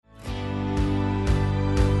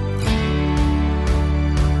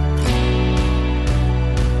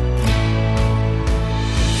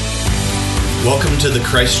Welcome to the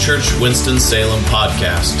Christ Church Winston-Salem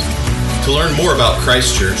podcast. To learn more about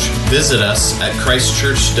Christ Church, visit us at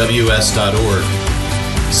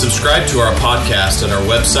christchurchws.org. Subscribe to our podcast at our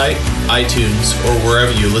website, iTunes, or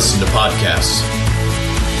wherever you listen to podcasts.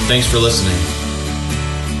 Thanks for listening.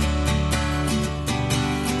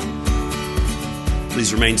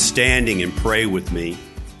 Please remain standing and pray with me.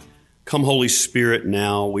 Come, Holy Spirit,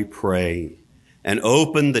 now we pray, and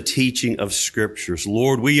open the teaching of Scriptures.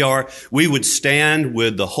 Lord, we would stand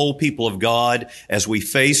with the whole people of God as we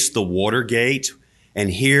face the Watergate and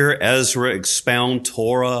hear Ezra expound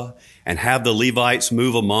Torah and have the Levites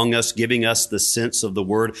move among us, giving us the sense of the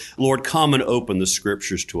Word. Lord, come and open the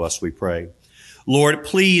Scriptures to us, we pray. Lord,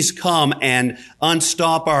 please come and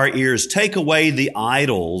unstop our ears. Take away the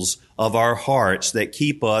idols of our hearts that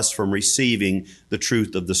keep us from receiving the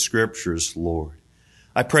truth of the Scriptures, Lord.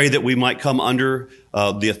 I pray that we might come under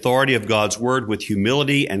the authority of God's Word with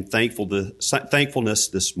humility and thankfulness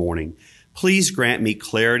this morning. Please grant me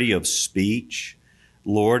clarity of speech,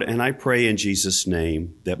 Lord, and I pray in Jesus'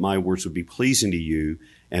 name that my words would be pleasing to you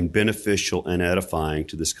and beneficial and edifying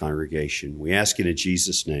to this congregation. We ask it in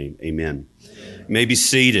Jesus' name. Amen. You may be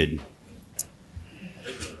seated.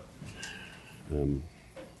 I've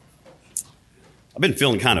been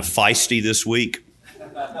feeling kind of feisty this week.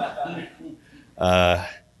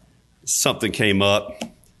 Something came up. I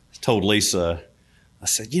told Lisa, I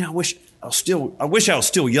said, I wish I was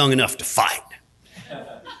still young enough to fight.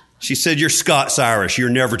 She said, you're Scots-Irish. You're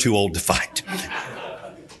never too old to fight.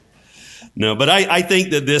 No, but I think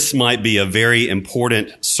that this might be a very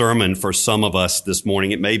important sermon for some of us this morning.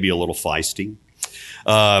 It may be a little feisty.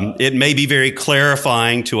 It may be very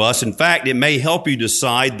clarifying to us. In fact, it may help you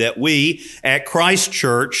decide that we at Christ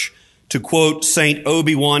Church, to quote Saint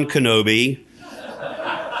Obi-Wan Kenobi,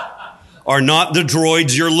 are not the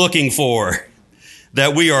droids you're looking for,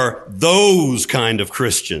 that we are those kind of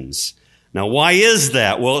Christians. Now, why is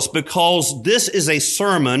that? Well, it's because this is a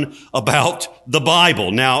sermon about the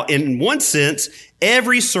Bible. Now, in one sense,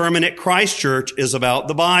 every sermon at Christ Church is about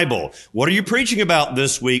the Bible. What are you preaching about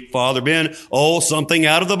this week, Father Ben? Oh, something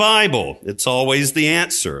out of the Bible. It's always the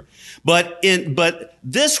answer. But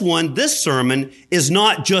this sermon is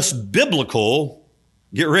not just biblical.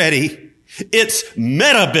 Get ready. It's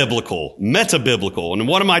meta-biblical. And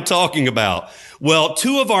what am I talking about? Well,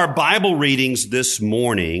 two of our Bible readings this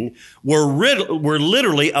morning were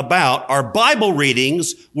literally about, our Bible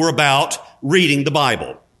readings were about reading the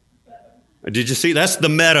Bible. Did you see? That's the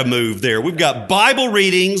meta move there. We've got Bible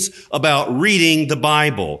readings about reading the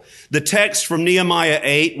Bible. The text from Nehemiah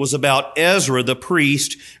 8 was about Ezra, the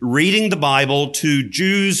priest, reading the Bible to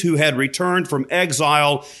Jews who had returned from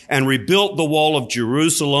exile and rebuilt the wall of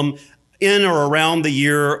Jerusalem in or around the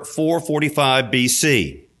year 445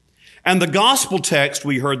 BC. And the gospel text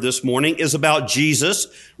we heard this morning is about Jesus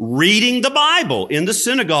reading the Bible in the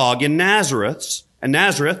synagogue in Nazareth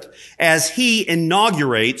as he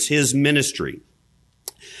inaugurates his ministry.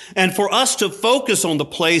 And for us to focus on the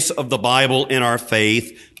place of the Bible in our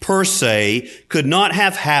faith, per se, could not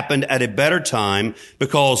have happened at a better time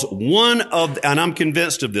because and I'm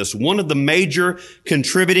convinced of this, one of the major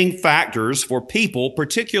contributing factors for people,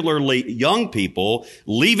 particularly young people,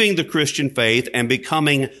 leaving the Christian faith and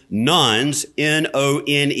becoming nones,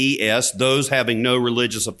 N-O-N-E-S, those having no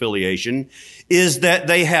religious affiliation, is that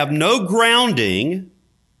they have no grounding,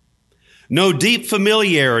 no deep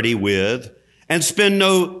familiarity with, and spend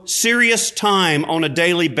no serious time on a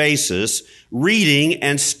daily basis reading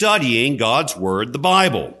and studying God's Word, the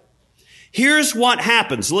Bible. Here's what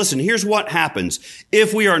happens. Listen, here's what happens.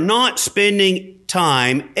 If we are not spending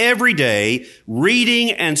time every day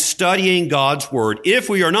reading and studying God's Word, if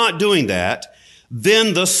we are not doing that,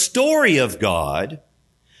 then the story of God,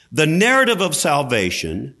 the narrative of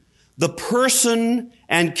salvation, the person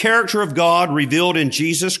and character of God revealed in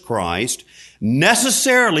Jesus Christ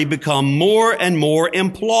necessarily become more and more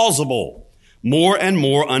implausible, more and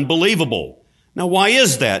more unbelievable. Now, why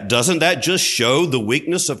is that? Doesn't that just show the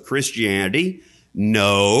weakness of Christianity?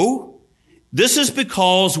 No. This is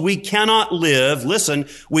because we cannot live in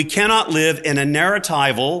a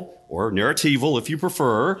narratival, or narratival if you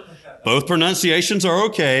prefer. Both pronunciations are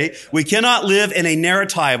okay. We cannot live in a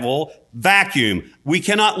narratival vacuum. We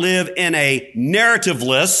cannot live in a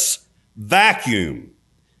narrativeless vacuum.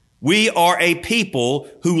 We are a people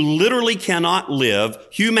who literally cannot live.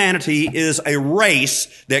 Humanity is a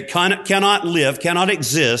race that cannot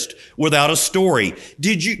exist without a story.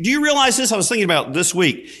 Do you realize this? I was thinking about this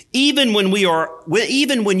week. Even when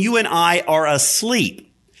you and I are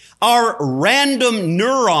asleep, our random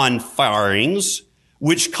neuron firings,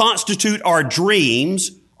 which constitute our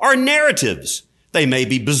dreams, are narratives. They may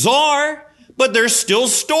be bizarre, but there's still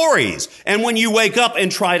stories. And when you wake up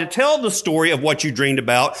and try to tell the story of what you dreamed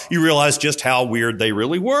about, you realize just how weird they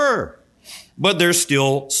really were. But there's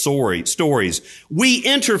still stories. We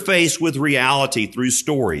interface with reality through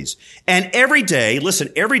stories. And every day,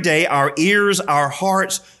 every day our ears, our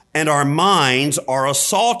hearts, and our minds are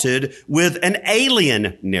assaulted with an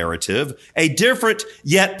alien narrative, a different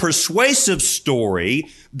yet persuasive story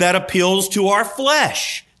that appeals to our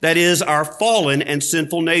flesh, that is, our fallen and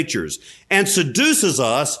sinful natures, and seduces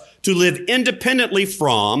us to live independently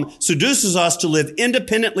from,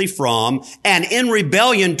 and in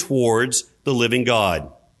rebellion towards the living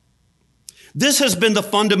God. This has been the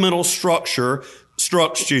fundamental the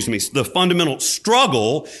fundamental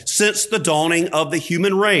struggle since the dawning of the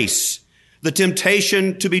human race. The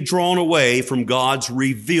temptation to be drawn away from God's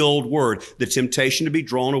revealed word.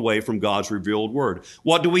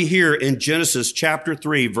 What do we hear in Genesis chapter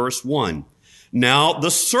 3, verse 1? Now the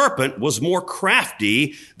serpent was more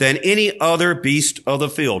crafty than any other beast of the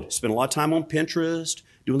field. Spent a lot of time on Pinterest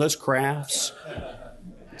doing those crafts.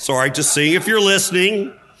 Sorry, just seeing if you're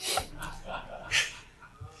listening.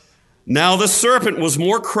 Now the serpent was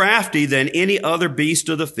more crafty than any other beast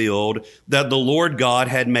of the field that the Lord God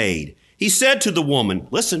had made. He said to the woman,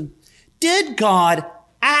 listen, did God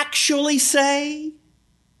actually say?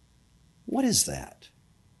 What is that?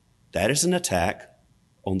 That is an attack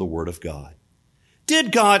on the word of God.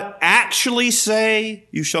 Did God actually say,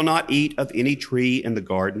 you shall not eat of any tree in the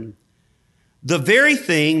garden? The very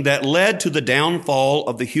thing that led to the downfall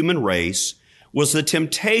of the human race was the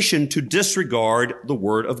temptation to disregard the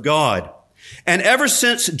word of God. And ever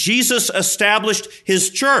since Jesus established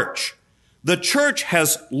his church, the church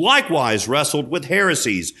has likewise wrestled with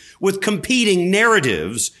heresies, with competing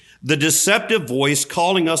narratives, the deceptive voice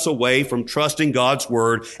calling us away from trusting God's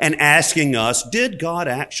word and asking us, did God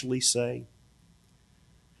actually say?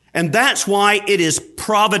 And that's why it is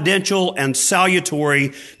providential and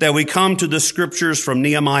salutary that we come to the scriptures from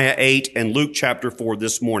Nehemiah 8 and Luke chapter 4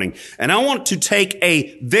 this morning. And I want to take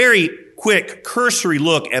a very quick cursory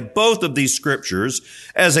look at both of these scriptures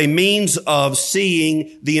as a means of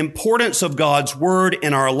seeing the importance of God's word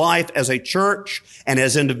in our life as a church and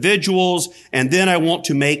as individuals. And then I want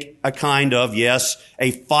to make a kind of, a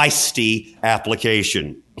feisty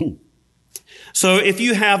application. So if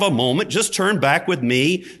you have a moment, just turn back with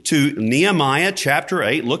me to Nehemiah chapter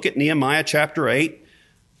 8. Look at Nehemiah chapter 8.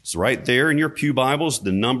 It's right there in your pew Bibles.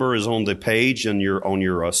 The number is on the page and on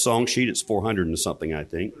your song sheet. It's 400 and something, I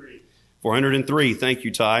think. 403. Thank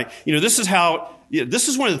you, Ty. This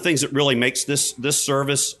is one of the things that really makes this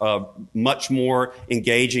service much more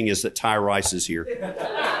engaging is that Ty Rice is here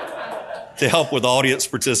to help with audience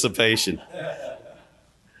participation.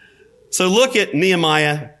 So look at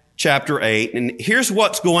Nehemiah chapter 8, and here's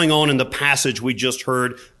what's going on in the passage we just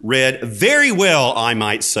heard read very well, I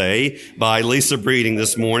might say, by Lisa Breeding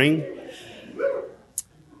this morning.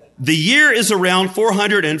 The year is around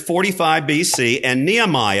 445 BC, and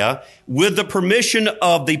Nehemiah, with the permission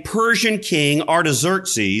of the Persian king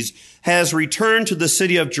Artaxerxes, has returned to the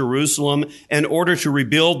city of Jerusalem in order to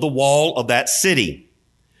rebuild the wall of that city.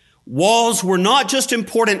 Walls were not just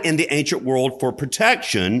important in the ancient world for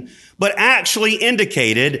protection, but actually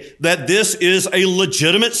indicated that this is a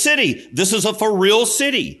legitimate city. This is a for real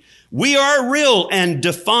city. We are a real and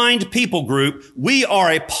defined people group. We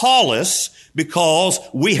are a polis because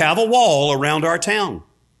we have a wall around our town.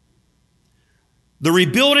 The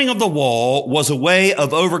rebuilding of the wall was a way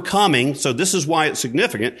of overcoming, so this is why it's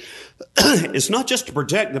significant. It's not just to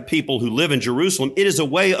protect the people who live in Jerusalem. It is a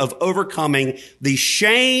way of overcoming the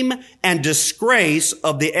shame and disgrace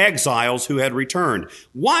of the exiles who had returned.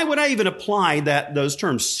 Why would I even apply those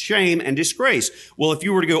terms, shame and disgrace? Well, if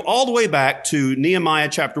you were to go all the way back to Nehemiah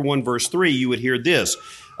chapter 1, verse 3, you would hear this.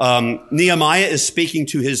 Nehemiah is speaking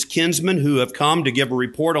to his kinsmen who have come to give a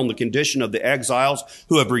report on the condition of the exiles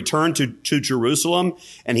who have returned to Jerusalem.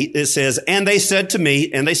 And it says, and they said to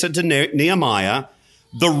Nehemiah,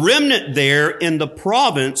 the remnant there in the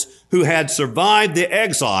province who had survived the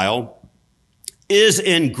exile is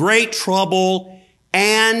in great trouble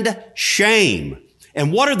and shame.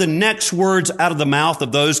 And what are the next words out of the mouth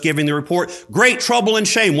of those giving the report? Great trouble and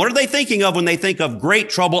shame. What are they thinking of when they think of great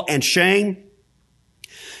trouble and shame?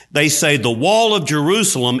 They say the wall of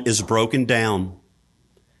Jerusalem is broken down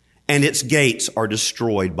and its gates are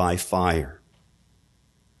destroyed by fire.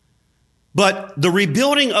 But the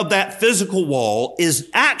rebuilding of that physical wall is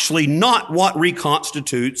actually not what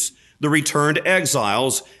reconstitutes the returned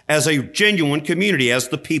exiles as a genuine community, as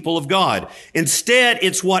the people of God. Instead,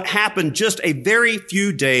 it's what happened just a very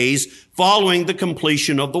few days following the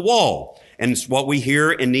completion of the wall. And it's what we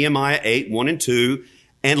hear in Nehemiah 8, 1 and 2.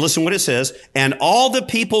 And listen what it says. And all the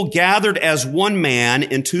people gathered as one man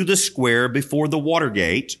into the square before the water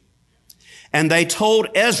gate. And they told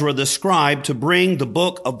Ezra the scribe to bring the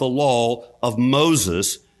book of the law of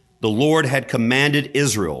Moses the Lord had commanded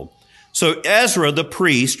Israel. So Ezra the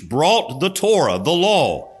priest brought the Torah, the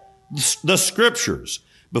law, the scriptures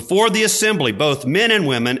before the assembly, both men and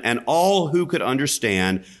women, and all who could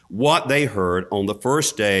understand what they heard on the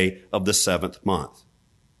first day of the 7th month.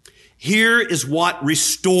 Here's what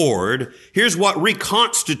reconstituted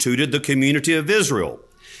the community of Israel.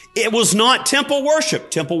 It was not temple worship.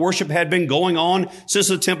 Temple worship had been going on since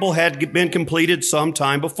the temple had been completed some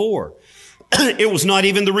time before. It was not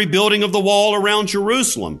even the rebuilding of the wall around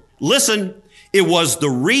Jerusalem. Listen, it was the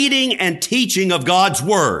reading and teaching of God's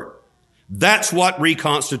word. That's what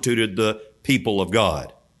reconstituted the people of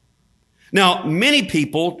God. Now, many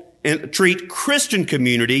people treat Christian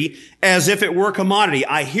community as if it were a commodity.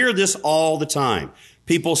 I hear this all the time.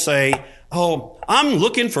 People say, oh, I'm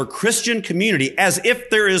looking for Christian community, as if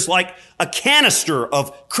there is like a canister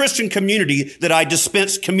of Christian community that I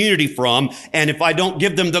dispense community from. And if I don't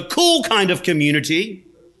give them the cool kind of community,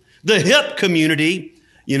 the hip community,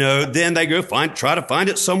 then they go try to find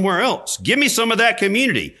it somewhere else. Give me some of that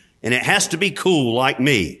community. And it has to be cool like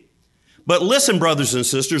me. But listen, brothers and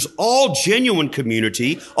sisters, all genuine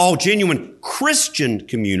Christian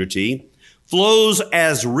community flows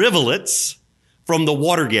as rivulets from the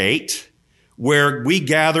Watergate, where we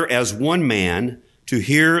gather as one man to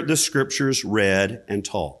hear the scriptures read and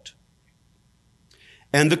taught.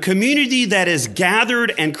 And the community that is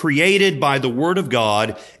gathered and created by the word of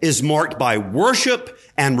God is marked by worship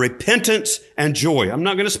and repentance and joy. I'm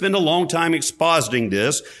not going to spend a long time expositing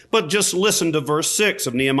this, but just listen to verse 6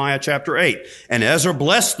 of Nehemiah chapter 8. And Ezra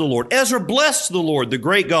blessed the Lord. Ezra blessed the Lord, the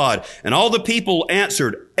great God. And all the people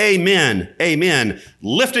answered, Amen, amen,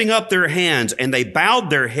 lifting up their hands. And they bowed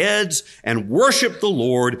their heads and worshiped the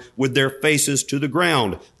Lord with their faces to the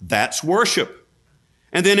ground. That's worship.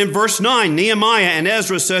 And then in verse 9, Nehemiah and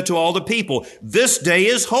Ezra said to all the people, this day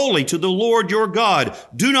is holy to the Lord your God.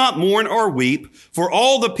 Do not mourn or weep, for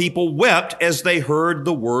all the people wept as they heard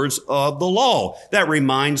the words of the law. That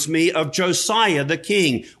reminds me of Josiah the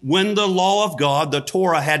king. When the law of God, the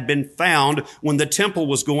Torah, had been found, when the temple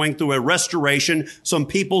was going through a restoration, some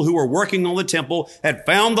people who were working on the temple had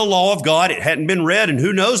found the law of God. It hadn't been read in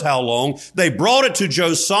who knows how long. They brought it to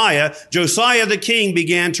Josiah. Josiah the king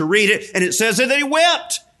began to read it, and it says that he wept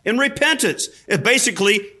in repentance. It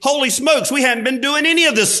basically, holy smokes, we hadn't been doing any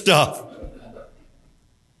of this stuff.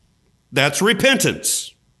 That's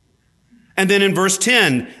repentance. And then in verse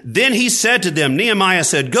 10, then he said to them, Nehemiah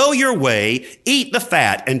said, go your way, eat the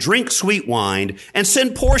fat and drink sweet wine, and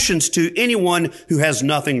send portions to anyone who has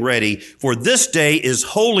nothing ready. For this day is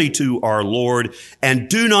holy to our Lord, and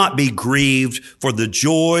do not be grieved, for the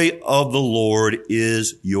joy of the Lord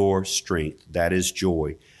is your strength. That is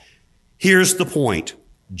joy. Here's the point.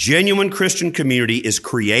 Genuine Christian community is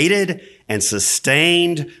created and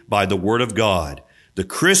sustained by the Word of God. The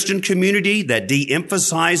Christian community that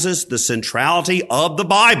de-emphasizes the centrality of the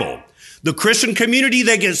Bible. The Christian community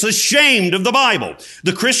that gets ashamed of the Bible.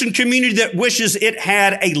 The Christian community that wishes it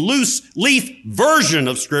had a loose leaf version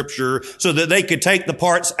of Scripture so that they could take the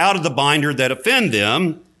parts out of the binder that offend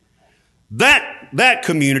them. That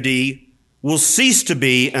community will cease to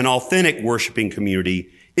be an authentic worshiping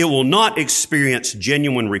community. It will not experience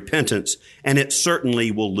genuine repentance, and it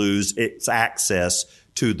certainly will lose its access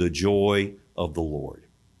to the joy of the Lord.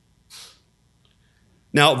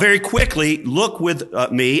 Now, very quickly, look with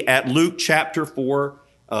me at Luke chapter 4,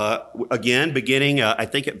 again, beginning, I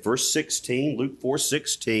think at verse 16, Luke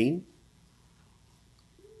 4:16.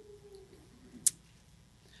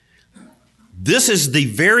 This is the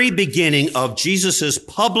very beginning of Jesus'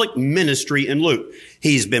 public ministry in Luke.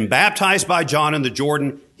 He's been baptized by John in the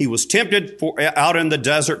Jordan. He was tempted out in the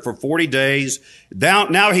desert for 40 days.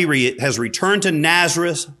 Now he has returned to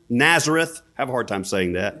Nazareth. I have a hard time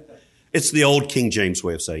saying that. It's the old King James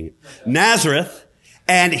way of saying it. Nazareth.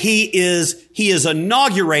 And he is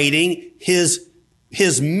inaugurating his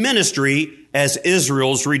ministry as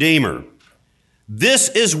Israel's Redeemer. This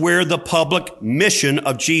is where the public mission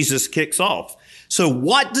of Jesus kicks off. So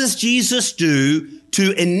what does Jesus do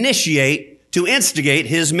to instigate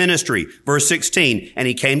his ministry? Verse 16, and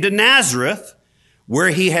he came to Nazareth, where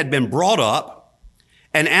he had been brought up,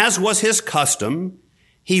 and as was his custom,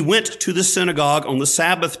 he went to the synagogue on the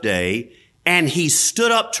Sabbath day, and he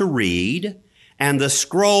stood up to read, and the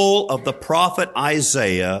scroll of the prophet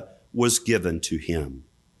Isaiah was given to him.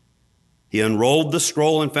 He unrolled the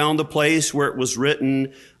scroll and found the place where it was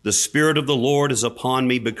written, "The Spirit of the Lord is upon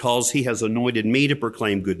me because he has anointed me to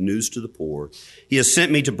proclaim good news to the poor. He has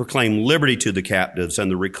sent me to proclaim liberty to the captives and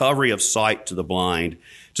the recovery of sight to the blind,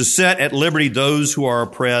 to set at liberty those who are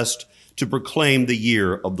oppressed, to proclaim the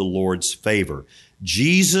year of the Lord's favor."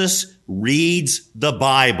 Jesus reads the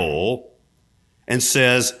Bible and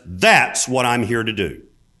says, that's what I'm here to do.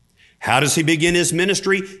 How does he begin his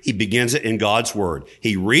ministry? He begins it in God's word.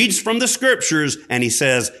 He reads from the scriptures and he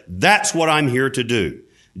says, that's what I'm here to do.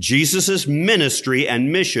 Jesus' ministry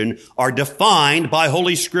and mission are defined by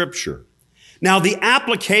Holy Scripture. Now, the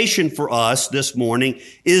application for us this morning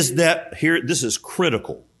is that here, this is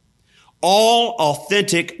critical. All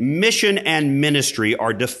authentic mission and ministry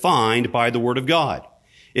are defined by the Word of God.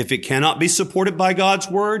 If it cannot be supported by God's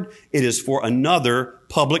Word, it is for another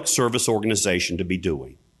public service organization to be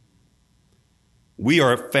doing. We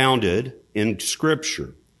are founded in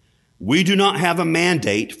Scripture. We do not have a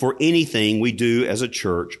mandate for anything we do as a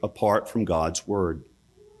church apart from God's Word.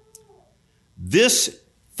 This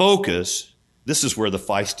focus, this is where the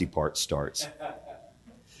feisty part starts.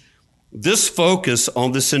 This focus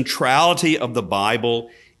on the centrality of the Bible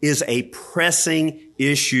is a pressing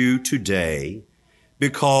issue today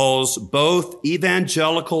because both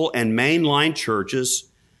evangelical and mainline churches,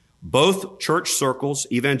 both church circles,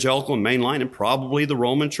 evangelical and mainline, and probably the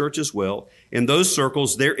Roman church as well, in those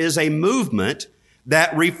circles, there is a movement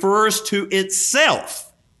that refers to itself,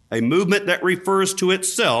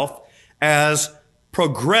 as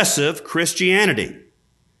progressive Christianity,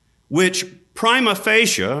 which prima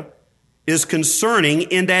facie is concerning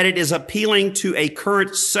in that it is appealing to a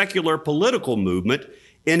current secular political movement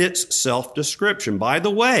in its self-description. By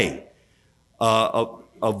the way,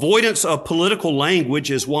 avoidance of political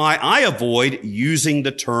language is why I avoid using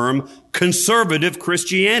the term conservative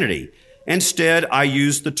Christianity. Instead, I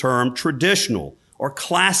use the term traditional or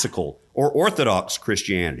classical or orthodox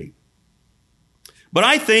Christianity. But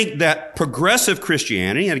I think that progressive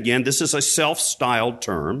Christianity, and again, this is a self-styled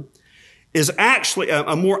term, is actually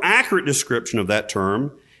a more accurate description of that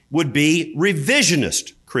term would be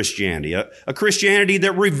revisionist Christianity, a Christianity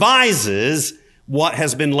that revises what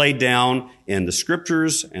has been laid down in the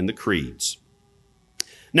scriptures and the creeds.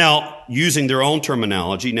 Now, using their own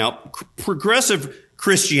terminology, progressive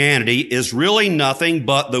Christianity is really nothing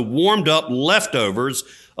but the warmed up leftovers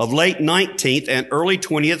of late 19th and early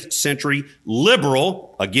 20th century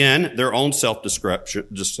liberal, again, their own self-description,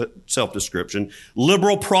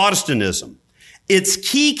 liberal Protestantism. Its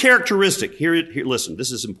key characteristic, here, listen,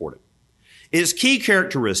 this is important. Its key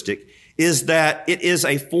characteristic is that it is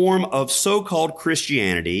a form of so-called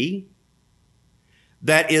Christianity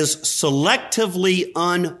that is selectively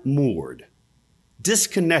unmoored,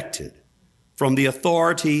 disconnected from the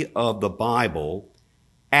authority of the Bible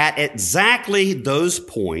at exactly those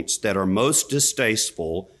points that are most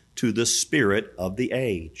distasteful to the spirit of the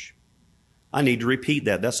age. I need to repeat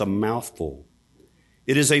that. That's a mouthful.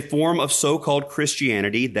 It is a form of so-called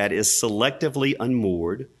Christianity that is selectively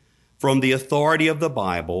unmoored from the authority of the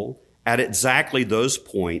Bible at exactly those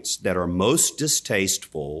points that are most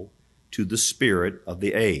distasteful to the spirit of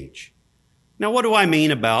the age. Now, what do I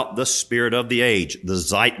mean about the spirit of the age, the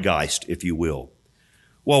zeitgeist, if you will?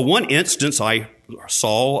 Well, one instance I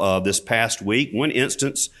saw this past week, one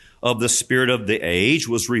instance of the spirit of the age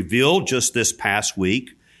was revealed just this past week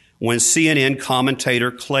when CNN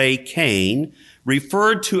commentator Clay Kane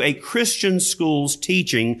referred to a Christian school's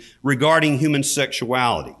teaching regarding human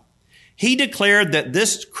sexuality. He declared that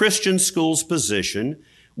this Christian school's position,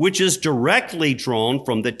 which is directly drawn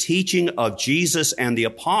from the teaching of Jesus and the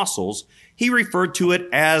apostles, he referred to it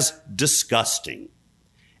as disgusting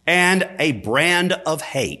and a brand of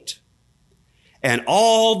hate. And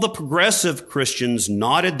all the progressive Christians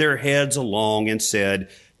nodded their heads along and said,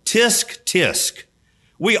 "Tisk, tisk.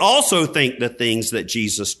 We also think the things that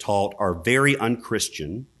Jesus taught are very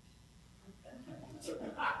unchristian,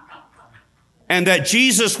 and that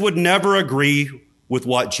Jesus would never agree with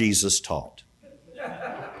what Jesus taught."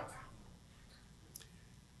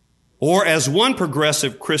 Or as one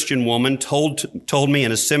progressive Christian woman told me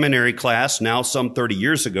in a seminary class now some 30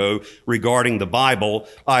 years ago regarding the Bible,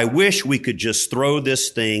 "I wish we could just throw this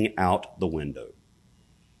thing out the window."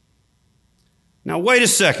 Now, wait a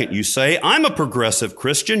second, you say. I'm a progressive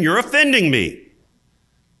Christian. You're offending me.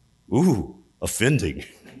 Ooh, offending.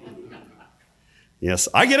 Yes,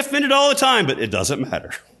 I get offended all the time, but it doesn't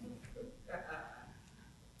matter.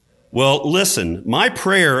 Well, listen, my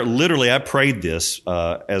prayer, literally, I prayed this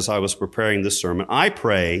as I was preparing this sermon. I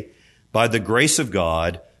pray, by the grace of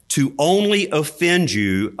God, to only offend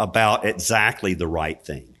you about exactly the right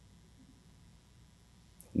thing.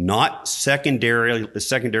 not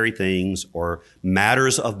secondary things or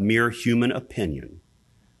matters of mere human opinion,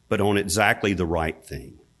 but on exactly the right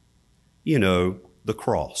thing. You know, the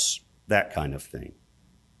cross, that kind of thing.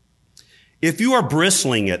 If you are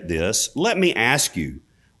bristling at this, let me ask you,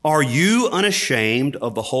 are you unashamed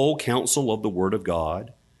of the whole counsel of the Word of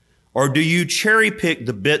God? Or do you cherry pick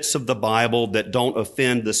the bits of the Bible that don't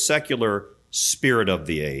offend the secular spirit of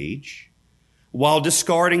the age, while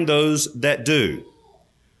discarding those that do?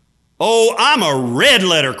 Oh, I'm a red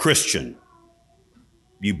letter Christian,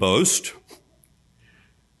 you boast.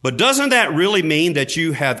 But doesn't that really mean that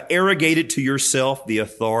you have arrogated to yourself the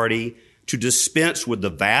authority to dispense with the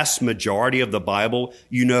vast majority of the Bible?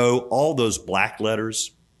 You know, all those black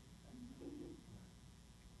letters.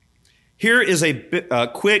 Here is a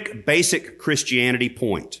quick basic Christianity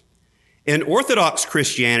point. In Orthodox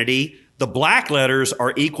Christianity, the black letters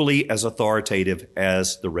are equally as authoritative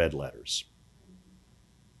as the red letters.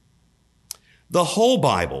 The whole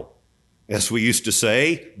Bible, as we used to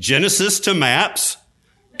say, Genesis to maps,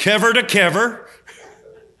 kever to kever,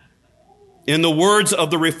 in the words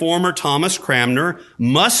of the reformer Thomas Cranmer,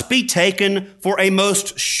 must be taken for a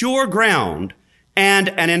most sure ground and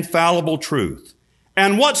an infallible truth.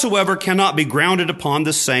 And whatsoever cannot be grounded upon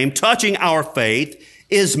the same, touching our faith,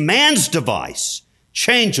 is man's device,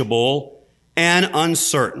 changeable and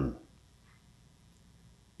uncertain.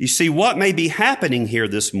 You see, what may be happening here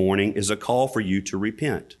this morning is a call for you to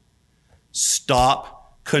repent.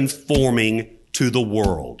 Stop conforming to the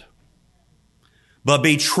world, but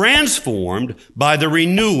be transformed by the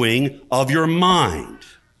renewing of your mind.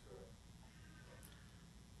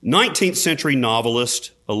 19th century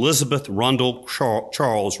novelist Elizabeth Rundle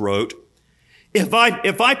Charles wrote, If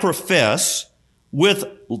I profess with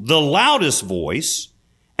the loudest voice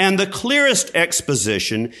and the clearest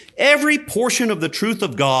exposition every portion of the truth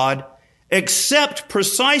of God, except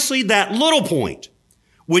precisely that little point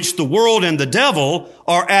which the world and the devil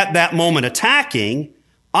are at that moment attacking,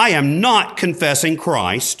 I am not confessing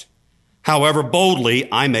Christ, however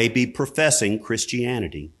boldly I may be professing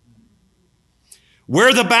Christianity.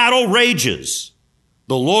 Where the battle rages,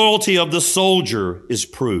 the loyalty of the soldier is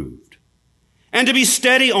proved. And to be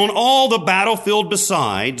steady on all the battlefield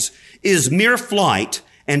besides is mere flight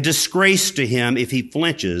and disgrace to him if he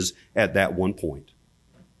flinches at that one point.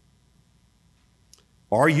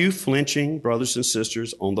 Are you flinching, brothers and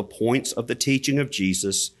sisters, on the points of the teaching of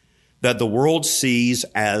Jesus that the world sees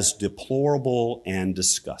as deplorable and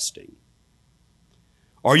disgusting?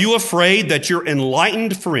 Are you afraid that your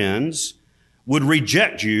enlightened friends would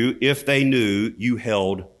reject you if they knew you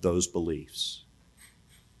held those beliefs?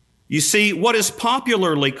 You see, what is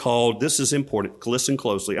popularly called, this is important, listen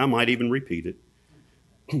closely, I might even repeat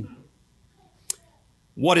it.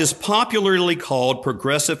 What is popularly called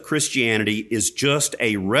progressive Christianity is just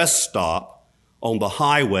a rest stop on the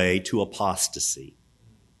highway to apostasy.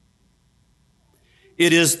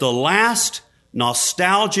 It is the last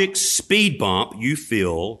nostalgic speed bump you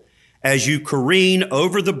feel as you careen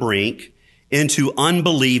over the brink into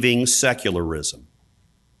unbelieving secularism.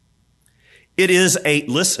 It is a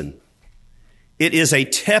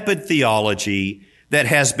tepid theology that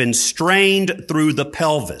has been strained through the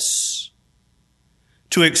pelvis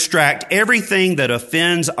to extract everything that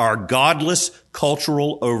offends our godless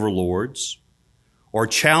cultural overlords or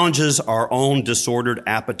challenges our own disordered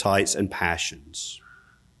appetites and passions.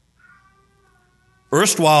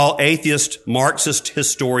 Erstwhile atheist Marxist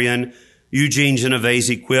historian Eugene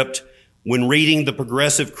Genovese quipped, when reading the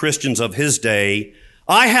progressive Christians of his day,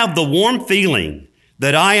 I have the warm feeling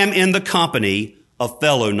that I am in the company of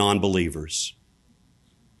fellow non-believers.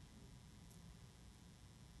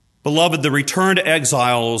 Beloved, the returned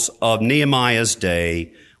exiles of Nehemiah's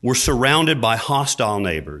day were surrounded by hostile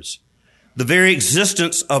neighbors. The very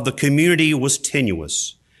existence of the community was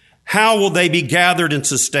tenuous. How will they be gathered and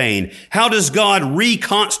sustained? How does God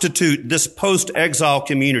reconstitute this post-exile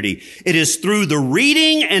community? It is through the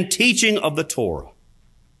reading and teaching of the Torah,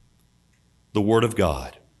 the Word of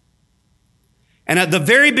God. And at the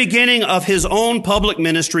very beginning of his own public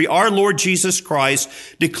ministry, our Lord Jesus Christ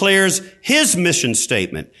declares his mission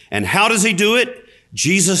statement. And how does he do it?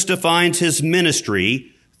 Jesus defines his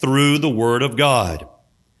ministry through the Word of God.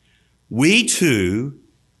 We too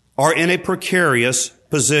are in a precarious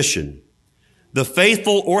position. The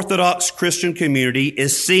faithful Orthodox Christian community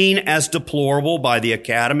is seen as deplorable by the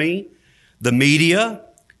academy, the media,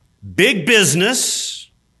 big business,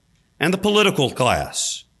 and the political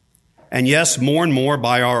class. And yes, more and more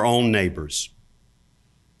by our own neighbors.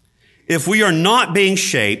 If we are not being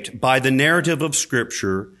shaped by the narrative of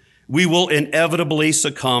Scripture, we will inevitably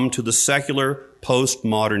succumb to the secular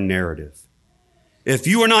postmodern narrative. if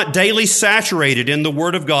you are not daily saturated in the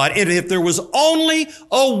Word of God, and if there was only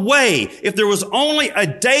a way, if there was only a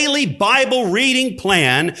daily Bible reading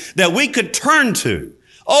plan that we could turn to,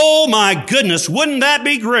 oh my goodness, wouldn't that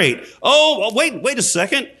be great? Oh, wait a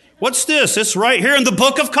second. What's this? It's right here in the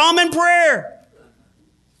Book of Common Prayer.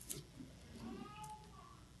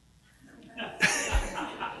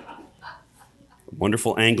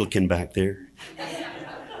 Wonderful Anglican back there.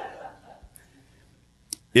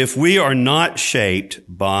 If we are not shaped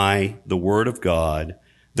by the Word of God,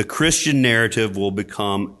 the Christian narrative will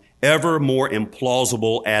become ever more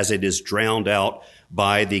implausible as it is drowned out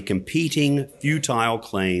by the competing futile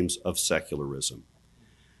claims of secularism.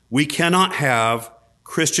 We cannot have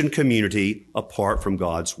Christian community apart from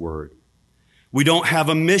God's Word. We don't have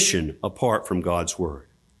a mission apart from God's Word.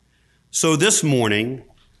 So this morning,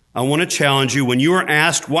 I want to challenge you, when you are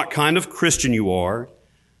asked what kind of Christian you are,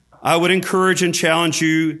 I would encourage and challenge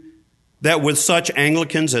you that with such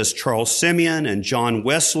Anglicans as Charles Simeon and John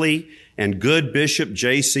Wesley and good Bishop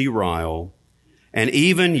J.C. Ryle, and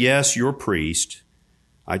even, yes, your priest,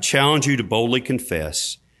 I challenge you to boldly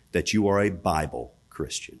confess that you are a Bible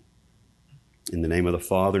Christian. In the name of the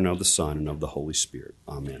Father, and of the Son, and of the Holy Spirit.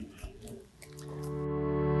 Amen.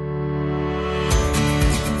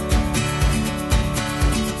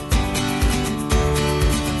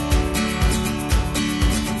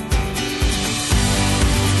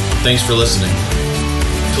 Thanks for listening.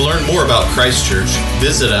 To learn more about Christ Church,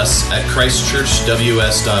 visit us at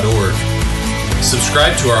christchurchws.org.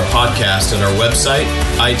 Subscribe to our podcast at our website,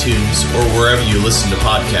 iTunes, or wherever you listen to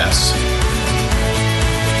podcasts.